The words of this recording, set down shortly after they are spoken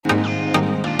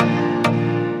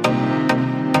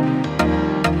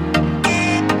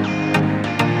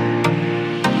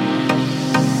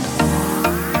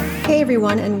Hey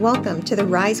everyone, and welcome to the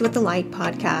Rise with the Light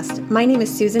podcast. My name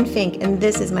is Susan Fink, and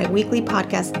this is my weekly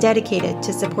podcast dedicated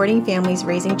to supporting families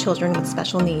raising children with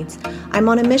special needs. I'm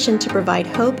on a mission to provide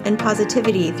hope and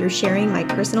positivity through sharing my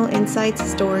personal insights,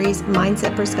 stories,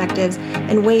 mindset perspectives,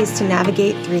 and ways to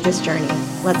navigate through this journey.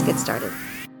 Let's get started.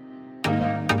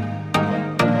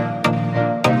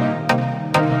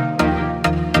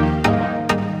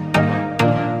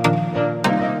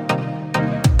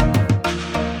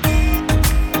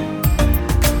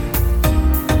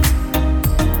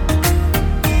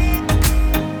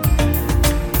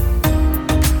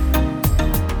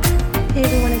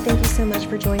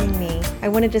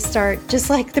 I wanted to start, just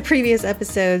like the previous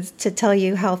episodes, to tell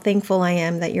you how thankful I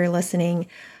am that you're listening.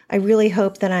 I really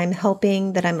hope that I'm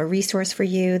helping, that I'm a resource for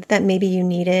you, that maybe you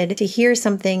needed to hear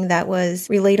something that was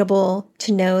relatable,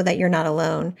 to know that you're not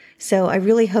alone. So I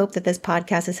really hope that this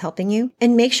podcast is helping you.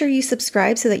 And make sure you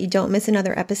subscribe so that you don't miss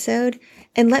another episode.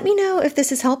 And let me know if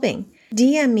this is helping.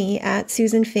 DM me at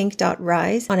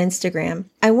susanfink.rise on Instagram.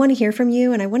 I want to hear from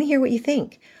you and I want to hear what you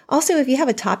think. Also, if you have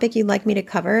a topic you'd like me to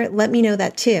cover, let me know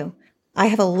that too. I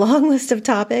have a long list of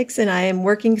topics and I am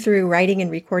working through writing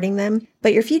and recording them,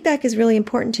 but your feedback is really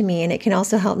important to me and it can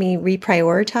also help me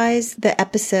reprioritize the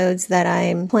episodes that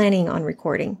I'm planning on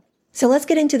recording. So let's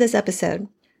get into this episode.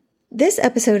 This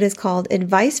episode is called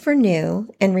Advice for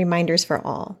New and Reminders for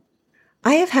All.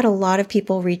 I have had a lot of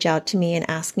people reach out to me and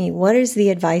ask me what is the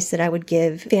advice that I would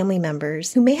give family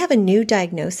members who may have a new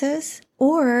diagnosis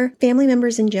or family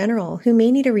members in general who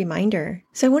may need a reminder.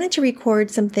 So I wanted to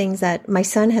record some things that my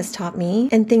son has taught me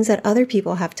and things that other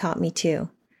people have taught me too.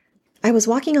 I was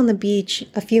walking on the beach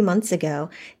a few months ago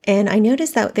and I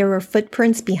noticed that there were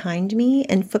footprints behind me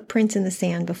and footprints in the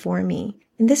sand before me.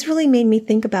 And this really made me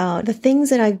think about the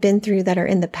things that I've been through that are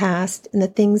in the past and the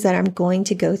things that I'm going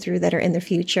to go through that are in the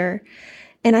future.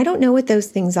 And I don't know what those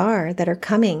things are that are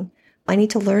coming. I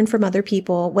need to learn from other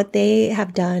people what they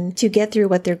have done to get through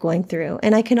what they're going through.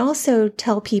 And I can also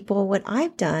tell people what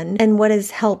I've done and what has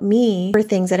helped me for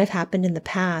things that have happened in the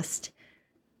past.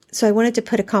 So I wanted to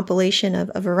put a compilation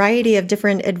of a variety of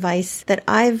different advice that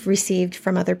I've received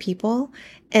from other people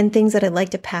and things that I'd like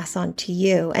to pass on to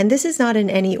you. And this is not in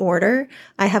any order.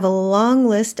 I have a long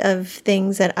list of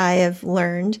things that I have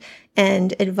learned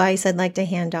and advice I'd like to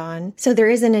hand on. So there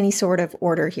isn't any sort of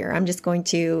order here. I'm just going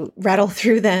to rattle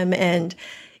through them and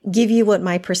give you what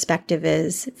my perspective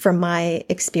is from my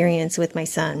experience with my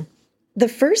son. The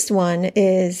first one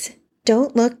is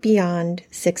don't look beyond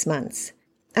 6 months.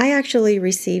 I actually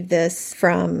received this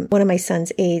from one of my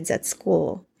son's aides at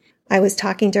school. I was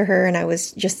talking to her and I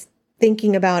was just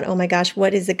thinking about, oh my gosh,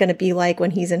 what is it going to be like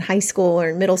when he's in high school or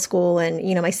in middle school? And,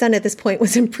 my son at this point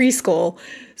was in preschool.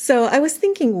 So I was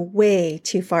thinking way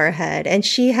too far ahead. And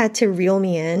she had to reel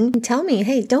me in and tell me,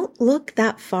 hey, don't look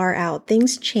that far out.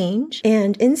 Things change.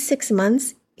 And in 6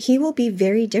 months, he will be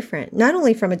very different, not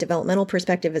only from a developmental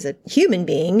perspective as a human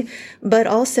being, but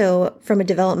also from a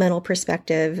developmental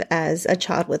perspective as a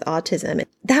child with autism.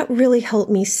 That really helped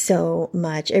me so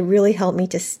much. It really helped me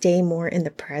to stay more in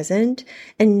the present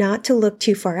and not to look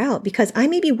too far out because I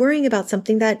may be worrying about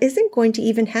something that isn't going to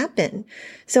even happen.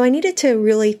 So I needed to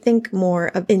really think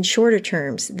more in shorter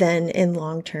terms than in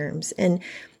long terms. And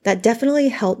that definitely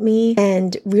helped me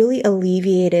and really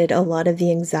alleviated a lot of the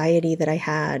anxiety that I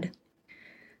had.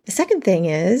 The second thing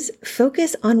is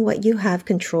focus on what you have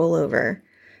control over.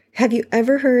 Have you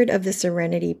ever heard of the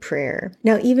Serenity Prayer?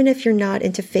 Now, even if you're not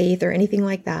into faith or anything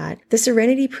like that, the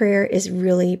Serenity Prayer is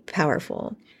really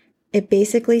powerful. It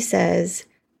basically says,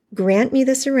 grant me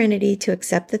the serenity to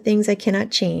accept the things I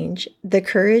cannot change, the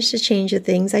courage to change the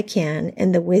things I can,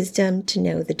 and the wisdom to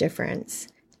know the difference.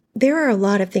 There are a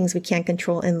lot of things we can't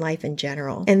control in life in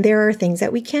general, and there are things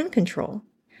that we can control.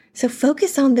 So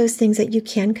focus on those things that you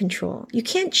can control. You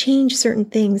can't change certain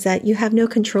things that you have no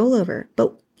control over,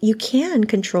 but you can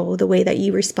control the way that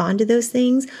you respond to those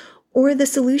things or the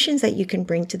solutions that you can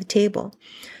bring to the table.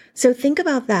 So think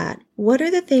about that. What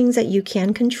are the things that you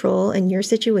can control in your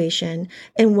situation,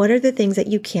 and what are the things that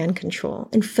you can control?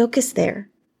 And focus there.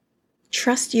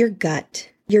 Trust your gut.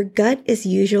 Your gut is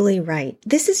usually right.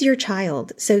 This is your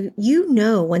child, so you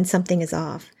know when something is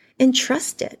off. And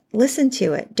trust it. Listen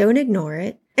to it. Don't ignore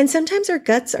it. And sometimes our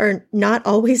guts are not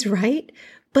always right,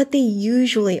 but they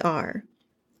usually are.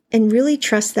 And really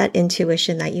trust that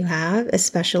intuition that you have,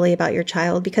 especially about your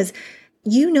child, because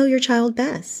you know your child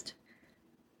best.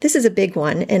 This is a big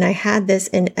one, and I had this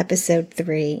in episode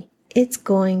 3. It's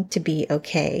going to be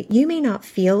okay. You may not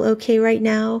feel okay right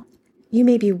now. You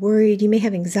may be worried. You may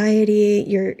have anxiety.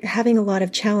 You're having a lot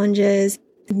of challenges.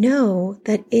 Know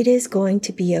that it is going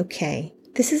to be okay.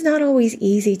 This is not always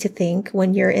easy to think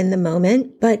when you're in the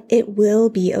moment, but it will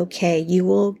be okay. You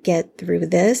will get through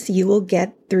this. You will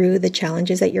get through the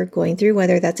challenges that you're going through,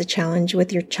 whether that's a challenge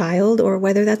with your child or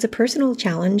whether that's a personal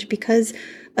challenge because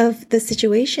of the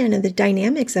situation and the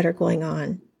dynamics that are going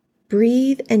on.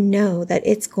 Breathe and know that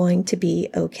it's going to be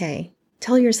okay.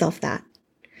 Tell yourself that.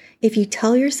 If you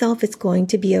tell yourself it's going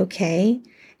to be okay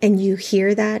and you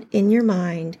hear that in your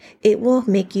mind, it will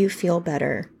make you feel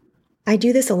better. I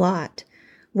do this a lot.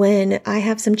 When I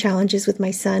have some challenges with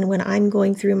my son, when I'm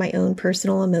going through my own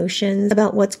personal emotions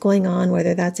about what's going on,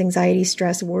 whether that's anxiety,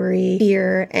 stress, worry,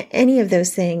 fear, any of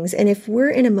those things. And if we're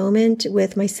in a moment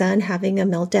with my son having a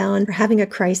meltdown or having a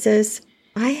crisis,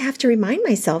 I have to remind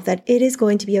myself that it is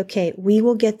going to be okay. We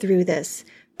will get through this.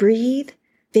 Breathe,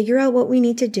 figure out what we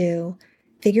need to do,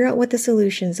 figure out what the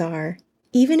solutions are.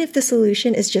 Even if the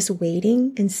solution is just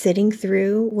waiting and sitting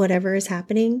through whatever is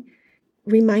happening,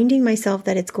 reminding myself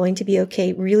that it's going to be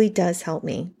okay really does help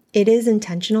me. It is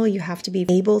intentional. You have to be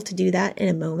able to do that in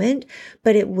a moment,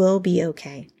 but it will be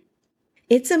okay.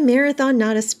 It's a marathon,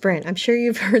 not a sprint. I'm sure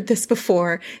you've heard this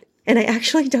before, and I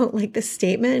actually don't like this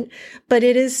statement, but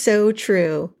it is so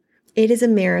true. It is a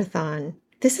marathon.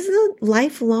 This is a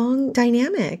lifelong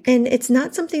dynamic, and it's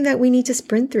not something that we need to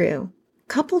sprint through.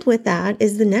 Coupled with that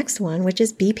is the next one, which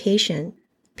is be patient.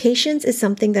 Patience is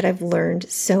something that I've learned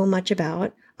so much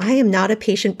about. I am not a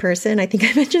patient person. I think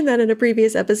I mentioned that in a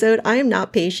previous episode. I am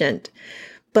not patient,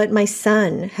 but my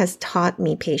son has taught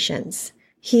me patience.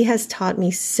 He has taught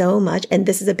me so much, and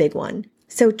this is a big one.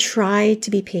 So try to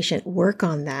be patient. Work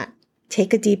on that.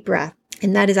 Take a deep breath.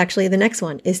 And that is actually the next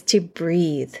one, is to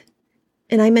breathe.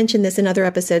 And I mentioned this in other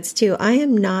episodes too. I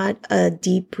am not a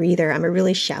deep breather. I'm a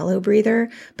really shallow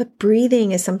breather, but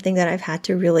breathing is something that I've had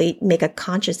to really make a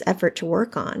conscious effort to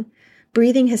work on.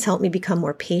 Breathing has helped me become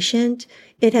more patient.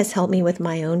 It has helped me with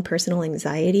my own personal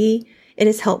anxiety. It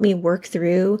has helped me work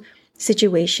through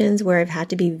situations where I've had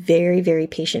to be very, very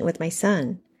patient with my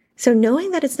son. So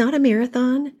knowing that it's not a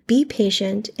marathon, be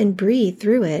patient and breathe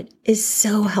through it is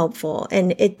so helpful.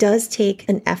 And it does take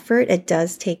an effort. It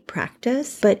does take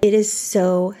practice, but it is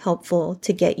so helpful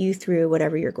to get you through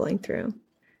whatever you're going through.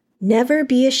 Never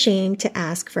be ashamed to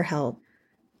ask for help.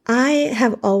 I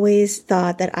have always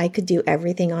thought that I could do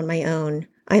everything on my own.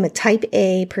 I'm a type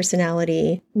A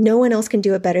personality. No one else can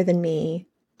do it better than me.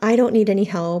 I don't need any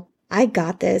help. I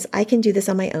got this. I can do this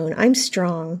on my own. I'm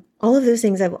strong. All of those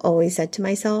things I've always said to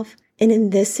myself. And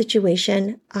in this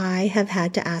situation, I have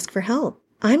had to ask for help.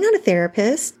 I'm not a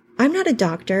therapist. I'm not a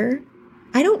doctor.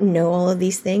 I don't know all of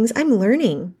these things. I'm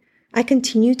learning. I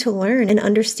continue to learn and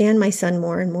understand my son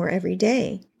more and more every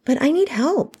day. But I need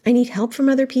help. I need help from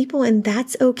other people, and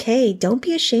that's okay. Don't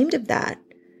be ashamed of that.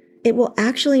 It will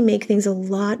actually make things a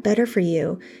lot better for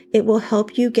you. It will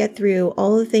help you get through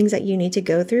all the things that you need to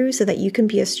go through so that you can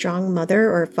be a strong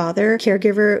mother or father,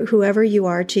 caregiver, whoever you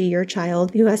are to your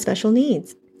child who has special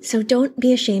needs. So don't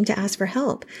be ashamed to ask for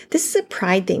help. This is a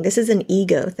pride thing. This is an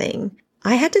ego thing.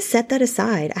 I had to set that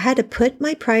aside. I had to put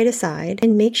my pride aside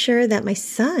and make sure that my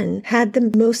son had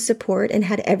the most support and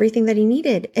had everything that he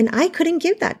needed. And I couldn't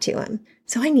give that to him.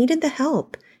 So I needed the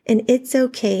help. And it's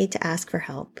okay to ask for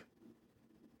help.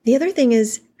 The other thing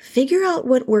is figure out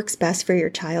what works best for your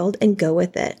child and go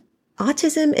with it.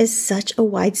 Autism is such a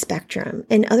wide spectrum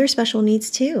and other special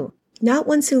needs too. Not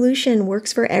one solution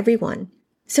works for everyone.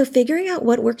 So figuring out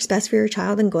what works best for your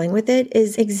child and going with it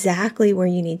is exactly where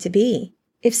you need to be.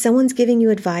 If someone's giving you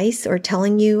advice or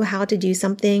telling you how to do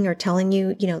something or telling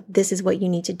you, this is what you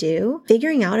need to do,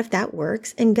 figuring out if that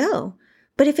works and go.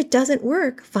 But if it doesn't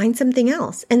work, find something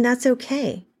else, and that's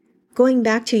okay. Going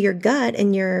back to your gut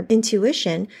and your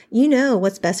intuition, you know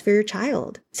what's best for your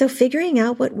child. So figuring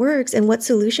out what works and what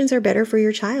solutions are better for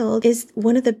your child is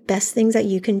one of the best things that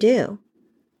you can do.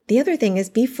 The other thing is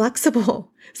be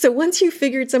flexible. So once you've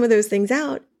figured some of those things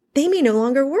out, they may no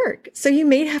longer work. So you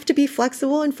may have to be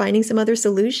flexible in finding some other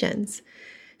solutions.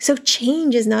 So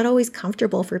change is not always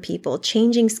comfortable for people.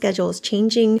 Changing schedules,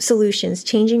 changing solutions,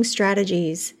 changing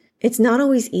strategies. It's not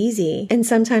always easy. And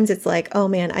sometimes it's like, oh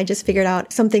man, I just figured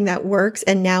out something that works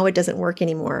and now it doesn't work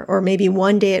anymore. Or maybe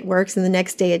one day it works and the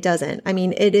next day it doesn't. I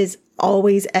mean, it is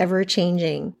always ever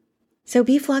changing. So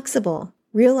be flexible.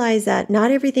 Realize that not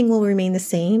everything will remain the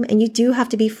same, and you do have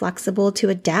to be flexible to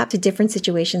adapt to different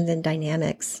situations and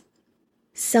dynamics.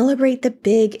 Celebrate the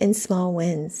big and small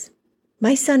wins.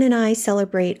 My son and I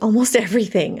celebrate almost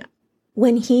everything.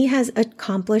 When he has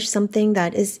accomplished something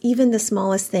that is even the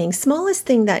smallest thing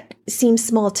that seems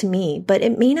small to me, but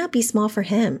it may not be small for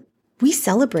him, we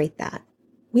celebrate that.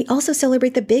 We also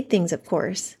celebrate the big things, of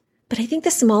course, but I think the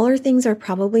smaller things are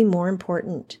probably more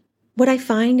important. What I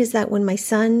find is that when my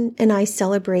son and I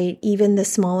celebrate even the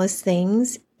smallest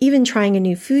things, even trying a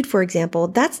new food, for example,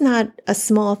 that's not a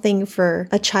small thing for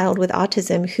a child with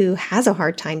autism who has a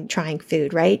hard time trying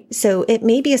food, right? So it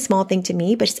may be a small thing to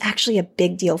me, but it's actually a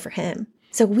big deal for him.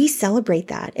 So we celebrate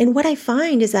that. And what I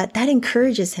find is that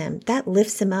encourages him, that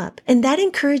lifts him up, and that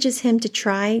encourages him to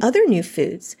try other new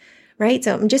foods, right?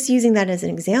 So I'm just using that as an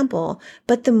example.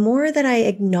 But the more that I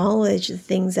acknowledge the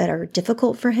things that are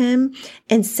difficult for him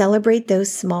and celebrate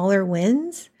those smaller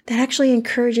wins, that actually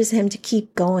encourages him to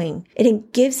keep going.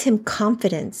 It gives him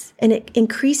confidence and it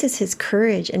increases his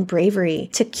courage and bravery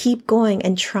to keep going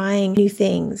and trying new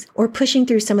things or pushing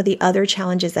through some of the other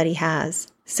challenges that he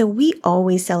has. So we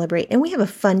always celebrate and we have a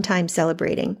fun time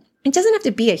celebrating. It doesn't have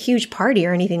to be a huge party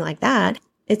or anything like that.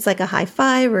 It's like a high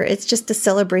five or it's just a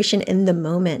celebration in the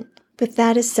moment. But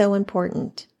that is so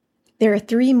important. There are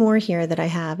 3 more here that I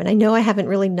have, and I know I haven't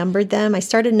really numbered them. I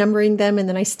started numbering them and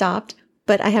then I stopped,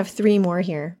 but I have 3 more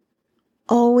here.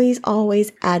 Always,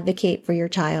 always advocate for your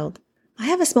child. I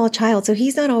have a small child, so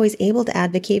he's not always able to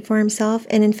advocate for himself.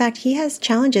 And in fact, he has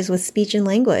challenges with speech and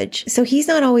language. So he's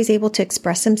not always able to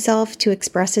express himself, to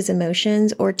express his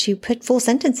emotions, or to put full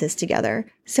sentences together.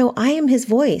 So I am his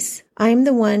voice. I'm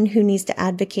the one who needs to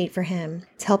advocate for him,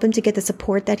 to help him to get the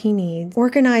support that he needs,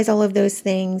 organize all of those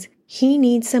things. He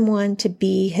needs someone to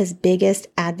be his biggest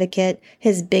advocate,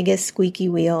 his biggest squeaky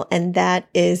wheel, and that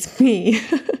is me.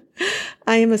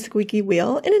 I am a squeaky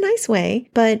wheel in a nice way,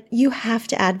 but you have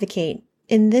to advocate.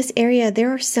 In this area,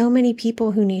 there are so many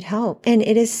people who need help, and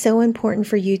it is so important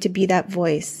for you to be that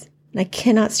voice. And I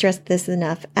cannot stress this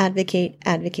enough. Advocate,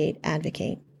 advocate,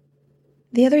 advocate.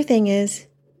 The other thing is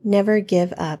never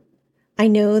give up. I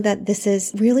know that this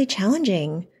is really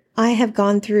challenging. I have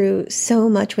gone through so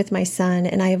much with my son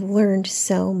and I have learned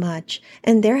so much.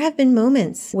 And there have been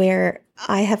moments where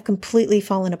I have completely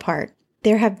fallen apart.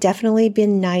 There have definitely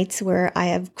been nights where I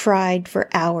have cried for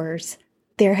hours.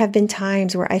 There have been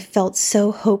times where I felt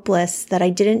so hopeless that I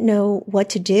didn't know what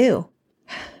to do.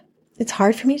 It's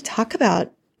hard for me to talk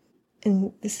about.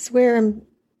 And this is where I'm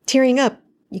tearing up.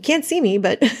 You can't see me,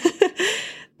 but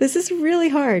this is really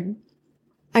hard.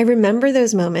 I remember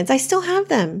those moments. I still have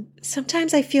them.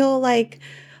 Sometimes I feel like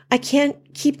I can't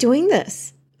keep doing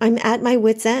this. I'm at my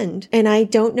wit's end and I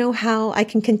don't know how I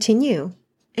can continue.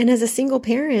 And as a single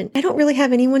parent, I don't really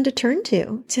have anyone to turn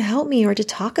to help me or to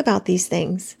talk about these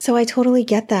things. So I totally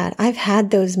get that. I've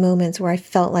had those moments where I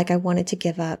felt like I wanted to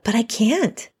give up, but I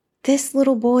can't. This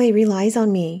little boy relies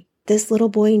on me. This little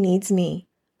boy needs me.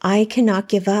 I cannot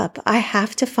give up. I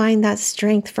have to find that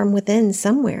strength from within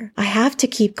somewhere. I have to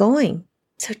keep going.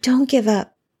 So don't give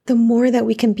up. The more that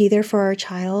we can be there for our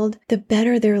child, the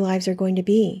better their lives are going to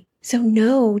be. So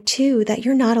know, too, that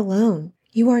you're not alone.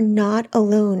 You are not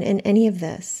alone in any of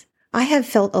this. I have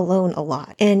felt alone a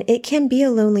lot, and it can be a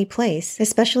lonely place,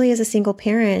 especially as a single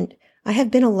parent. I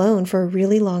have been alone for a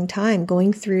really long time,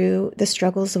 going through the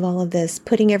struggles of all of this,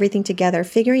 putting everything together,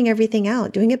 figuring everything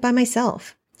out, doing it by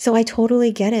myself. So I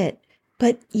totally get it.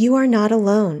 But you are not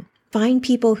alone. Find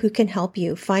people who can help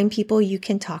you. Find people you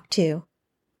can talk to.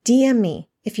 DM me.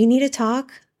 If you need to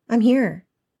talk, I'm here.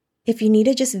 If you need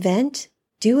to just vent,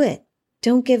 do it.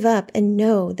 Don't give up and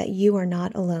know that you are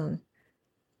not alone.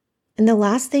 And the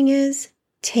last thing is,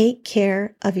 take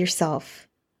care of yourself.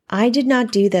 I did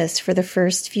not do this for the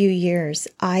first few years.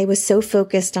 I was so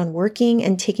focused on working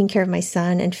and taking care of my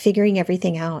son and figuring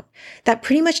everything out. That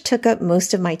pretty much took up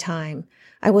most of my time.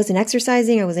 I wasn't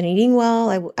exercising. I wasn't eating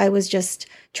well. I was just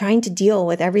trying to deal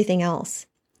with everything else.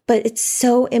 But it's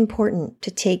so important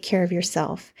to take care of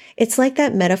yourself. It's like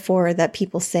that metaphor that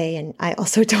people say, and I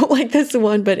also don't like this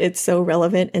one, but it's so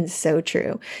relevant and so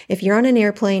true. If you're on an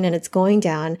airplane and it's going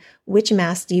down, which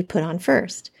mask do you put on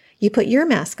first? You put your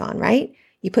mask on, right?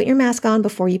 You put your mask on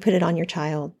before you put it on your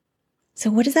child. So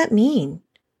what does that mean?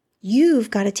 You've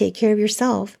got to take care of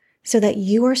yourself so that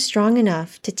you are strong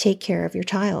enough to take care of your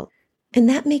child. And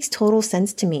that makes total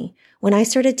sense to me. When I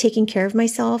started taking care of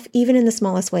myself, even in the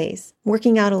smallest ways,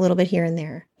 working out a little bit here and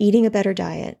there, eating a better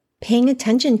diet, paying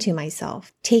attention to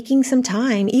myself, taking some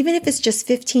time, even if it's just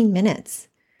 15 minutes,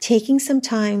 taking some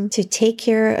time to take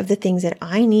care of the things that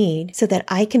I need so that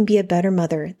I can be a better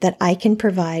mother, that I can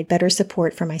provide better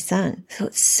support for my son. So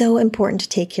it's so important to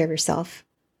take care of yourself.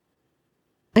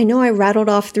 I know I rattled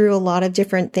off through a lot of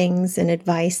different things and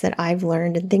advice that I've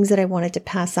learned and things that I wanted to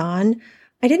pass on.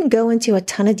 I didn't go into a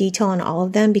ton of detail on all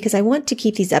of them because I want to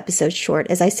keep these episodes short.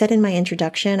 As I said in my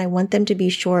introduction, I want them to be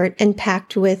short and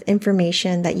packed with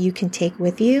information that you can take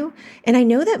with you. And I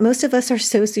know that most of us are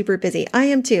so super busy. I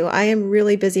am too. I am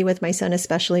really busy with my son,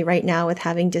 especially right now with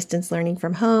having distance learning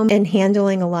from home and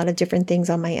handling a lot of different things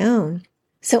on my own.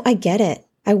 So I get it.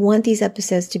 I want these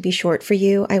episodes to be short for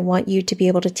you. I want you to be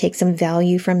able to take some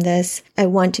value from this. I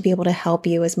want to be able to help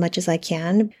you as much as I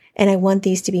can. And I want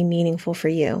these to be meaningful for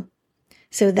you.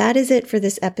 So that is it for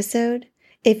this episode.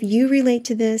 If you relate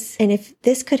to this and if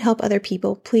this could help other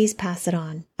people, please pass it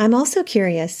on. I'm also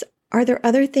curious, are there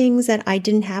other things that I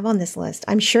didn't have on this list?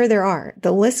 I'm sure there are.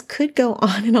 The list could go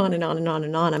on and on and on and on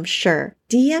and on, I'm sure.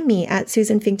 DM me at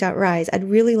susanfink.rise. I'd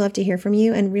really love to hear from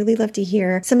you and really love to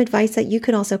hear some advice that you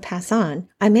could also pass on.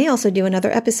 I may also do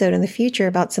another episode in the future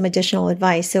about some additional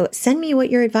advice. So send me what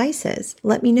your advice is.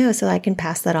 Let me know so that I can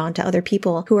pass that on to other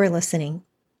people who are listening.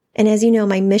 And as you know,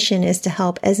 my mission is to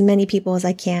help as many people as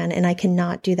I can, and I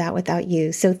cannot do that without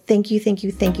you. So thank you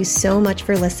so much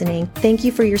for listening. Thank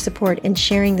you for your support and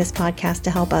sharing this podcast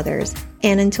to help others.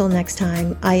 And until next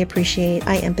time, I appreciate,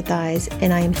 I empathize,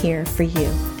 and I am here for you.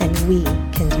 And we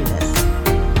can do this.